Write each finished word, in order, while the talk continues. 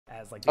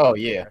has like Oh different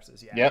yeah.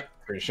 characters. Yeah. Yep,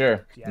 for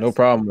sure. Yeah, No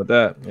problem with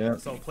that. Yeah.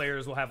 So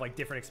players will have like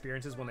different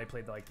experiences when they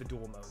play the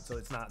dual mode. So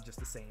it's not just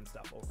the same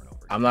stuff over and over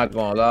again. I'm not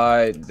gonna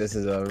lie, this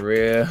is a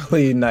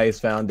really nice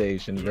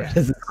foundation, bro.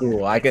 This is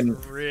cool. I can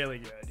really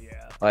good,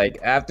 yeah. like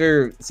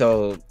after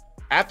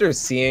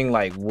seeing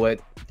like what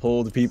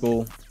pulled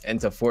people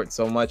into Fort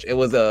so much, it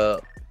was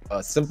a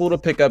simple to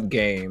pick up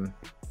game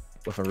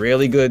with a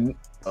really good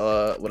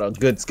with a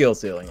good skill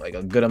ceiling, like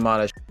a good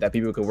amount of that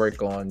people could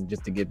work on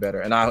just to get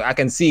better. And I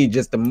can see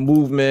just the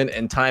movement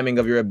and timing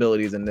of your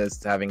abilities in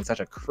this having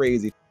such a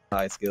crazy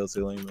high skill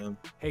ceiling, man.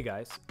 Hey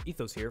guys,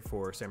 Ethos here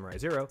for Samurai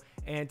Zero,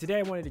 and today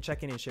I wanted to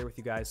check in and share with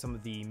you guys some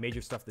of the major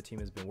stuff the team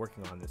has been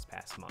working on this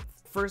past month.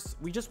 First,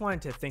 we just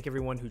wanted to thank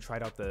everyone who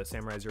tried out the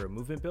Samurai Zero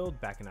movement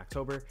build back in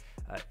October.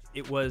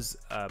 It was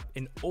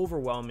an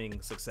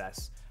overwhelming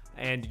success,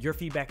 and your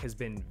feedback has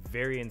been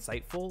very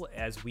insightful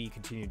as we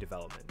continue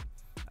development.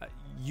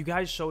 You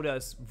guys showed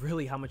us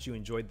really how much you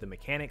enjoyed the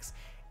mechanics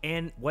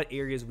and what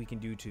areas we can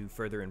do to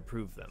further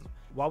improve them.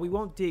 While we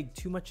won't dig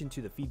too much into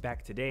the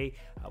feedback today,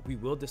 we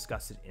will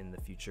discuss it in the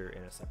future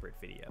in a separate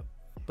video.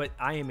 But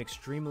I am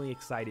extremely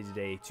excited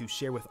today to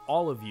share with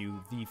all of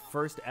you the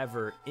first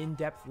ever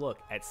in-depth look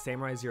at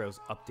Samurai Zero's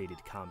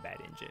updated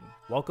combat engine.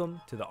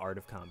 Welcome to the Art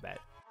of Combat.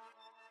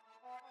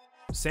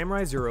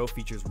 Samurai Zero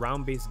features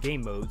round-based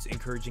game modes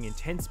encouraging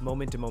intense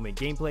moment-to-moment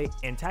gameplay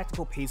and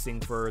tactical pacing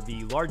for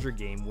the larger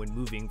game when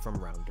moving from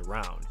round to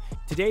round.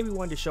 Today we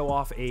wanted to show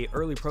off an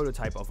early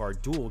prototype of our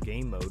dual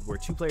game mode where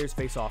two players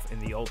face off in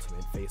the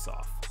ultimate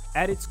face-off.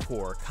 At its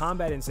core,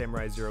 combat in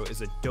Samurai Zero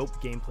is a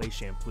dope gameplay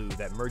shampoo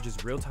that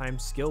merges real-time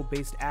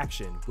skill-based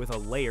action with a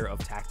layer of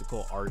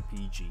tactical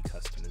RPG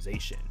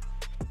customization.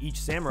 Each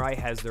samurai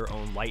has their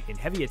own light and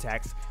heavy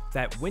attacks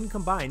that when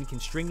combined can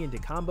string into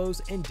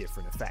combos and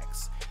different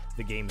effects.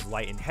 The game's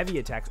light and heavy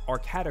attacks are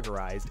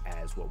categorized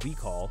as what we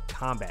call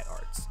combat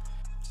arts.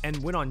 And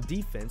when on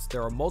defense,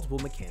 there are multiple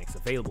mechanics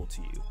available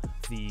to you.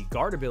 The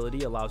guard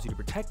ability allows you to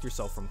protect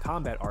yourself from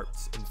combat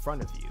arts in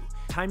front of you.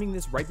 Timing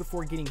this right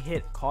before getting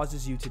hit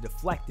causes you to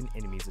deflect an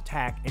enemy's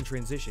attack and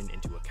transition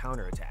into a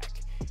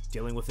counterattack.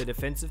 Dealing with a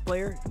defensive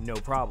player? No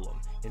problem.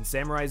 In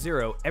Samurai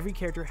Zero, every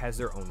character has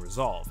their own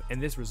resolve,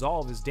 and this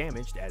resolve is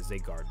damaged as they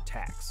guard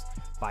attacks.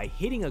 By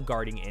hitting a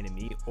guarding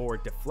enemy or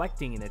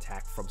deflecting an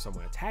attack from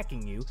someone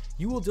attacking you,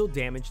 you will deal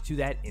damage to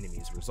that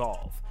enemy's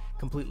resolve.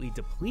 Completely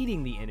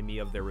depleting the enemy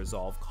of their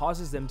resolve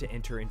causes them to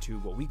enter into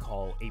what we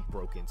call a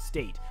broken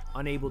state,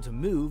 unable to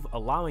move,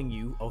 allowing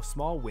you a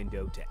small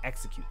window to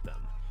execute them.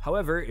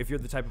 However, if you're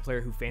the type of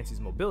player who fancies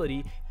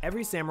mobility,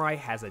 every samurai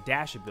has a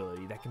dash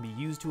ability that can be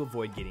used to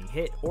avoid getting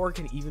hit or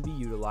can even be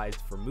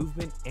utilized for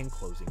movement and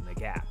closing the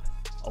gap.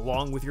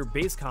 Along with your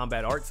base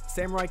combat arts,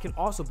 samurai can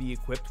also be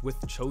equipped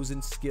with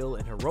chosen skill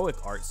and heroic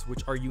arts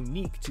which are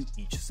unique to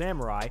each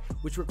samurai,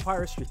 which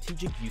require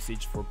strategic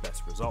usage for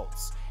best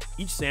results.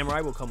 Each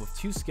samurai will come with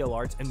 2 skill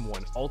arts and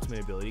 1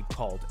 ultimate ability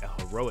called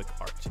a heroic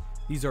art.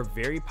 These are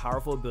very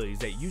powerful abilities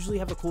that usually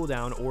have a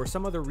cooldown or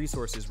some other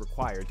resources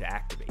required to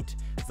activate.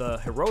 The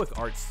heroic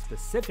arts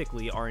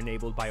specifically are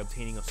enabled by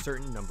obtaining a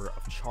certain number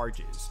of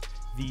charges.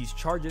 These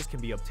charges can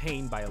be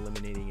obtained by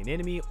eliminating an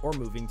enemy or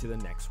moving to the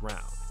next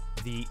round.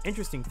 The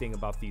interesting thing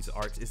about these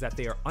arts is that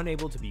they are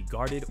unable to be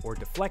guarded or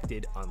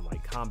deflected,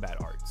 unlike combat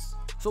arts.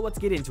 So let's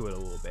get into it a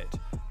little bit.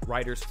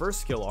 Ryder's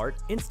first skill art,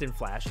 Instant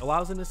Flash,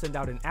 allows him to send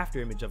out an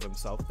afterimage of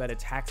himself that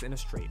attacks in a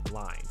straight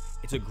line.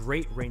 It's a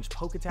great ranged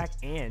poke attack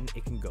and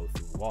it can go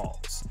through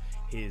walls.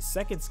 His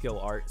second skill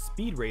art,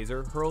 Speed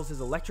Razor, hurls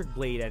his electric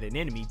blade at an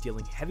enemy,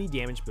 dealing heavy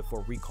damage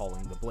before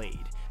recalling the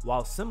blade.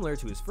 While similar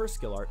to his first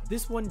skill art,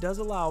 this one does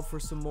allow for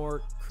some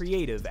more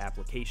creative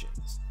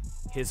applications.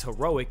 His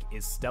heroic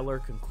is Stellar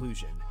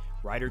Conclusion.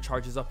 Ryder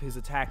charges up his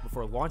attack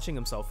before launching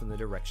himself in the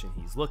direction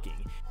he's looking.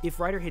 If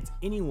Ryder hits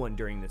anyone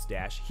during this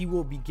dash, he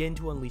will begin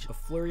to unleash a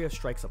flurry of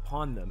strikes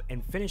upon them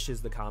and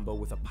finishes the combo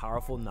with a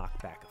powerful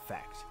knockback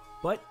effect.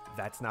 But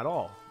that's not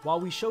all. While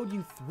we showed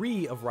you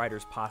 3 of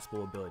Ryder's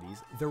possible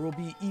abilities, there will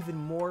be even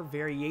more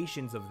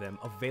variations of them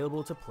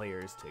available to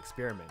players to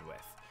experiment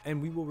with,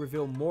 and we will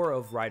reveal more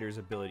of Ryder's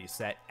ability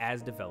set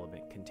as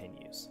development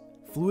continues.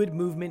 Fluid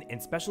movement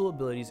and special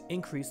abilities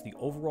increase the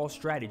overall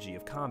strategy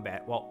of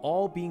combat while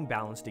all being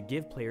balanced to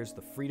give players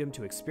the freedom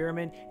to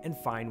experiment and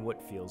find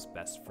what feels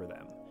best for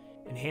them.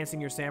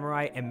 Enhancing your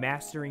samurai and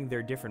mastering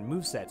their different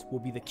movesets will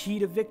be the key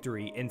to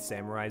victory in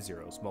Samurai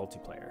Zero's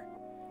multiplayer.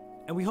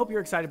 And we hope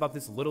you're excited about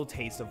this little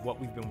taste of what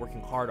we've been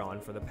working hard on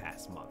for the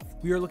past month.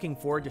 We are looking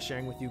forward to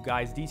sharing with you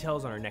guys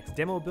details on our next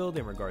demo build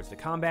in regards to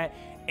combat,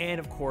 and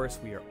of course,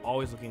 we are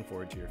always looking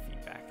forward to your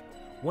feedback.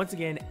 Once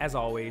again, as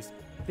always,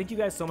 thank you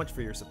guys so much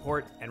for your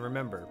support, and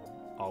remember,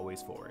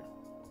 always forward.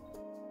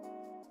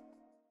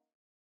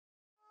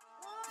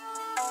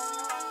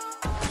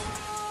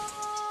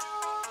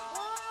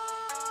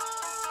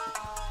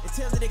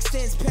 Until it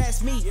extends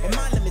past me and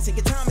my limits, and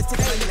your time is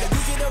today.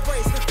 Nigga, you get a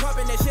race,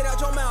 popping that shit out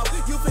your mouth.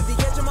 You fit the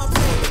edge of my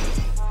plate.